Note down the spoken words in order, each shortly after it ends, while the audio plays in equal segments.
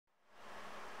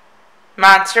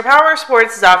Monster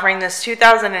Powersports is offering this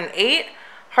 2008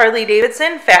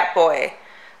 Harley-Davidson Fat Boy.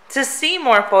 To see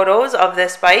more photos of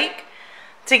this bike,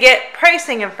 to get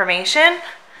pricing information,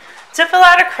 to fill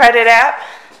out a credit app,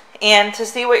 and to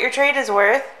see what your trade is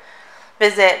worth,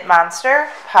 visit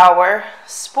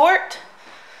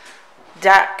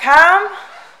monsterpowersport.com.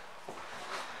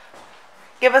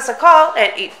 Give us a call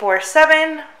at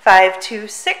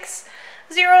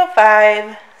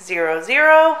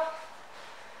 847-526-0500.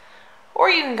 Or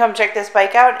you can come check this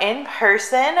bike out in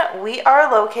person. We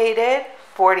are located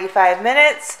 45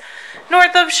 minutes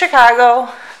north of Chicago.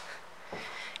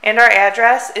 And our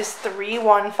address is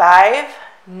 315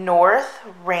 North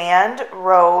Rand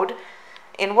Road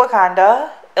in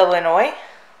Wauconda, Illinois.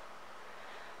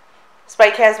 This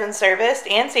bike has been serviced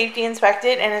and safety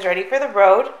inspected and is ready for the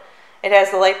road. It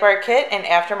has the light bar kit and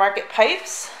aftermarket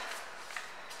pipes.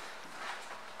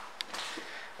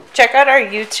 Check out our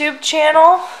YouTube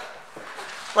channel.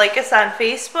 Like us on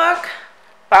Facebook.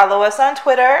 Follow us on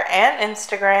Twitter and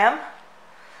Instagram.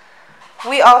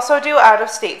 We also do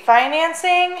out-of-state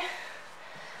financing.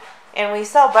 And we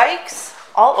sell bikes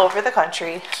all over the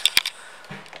country.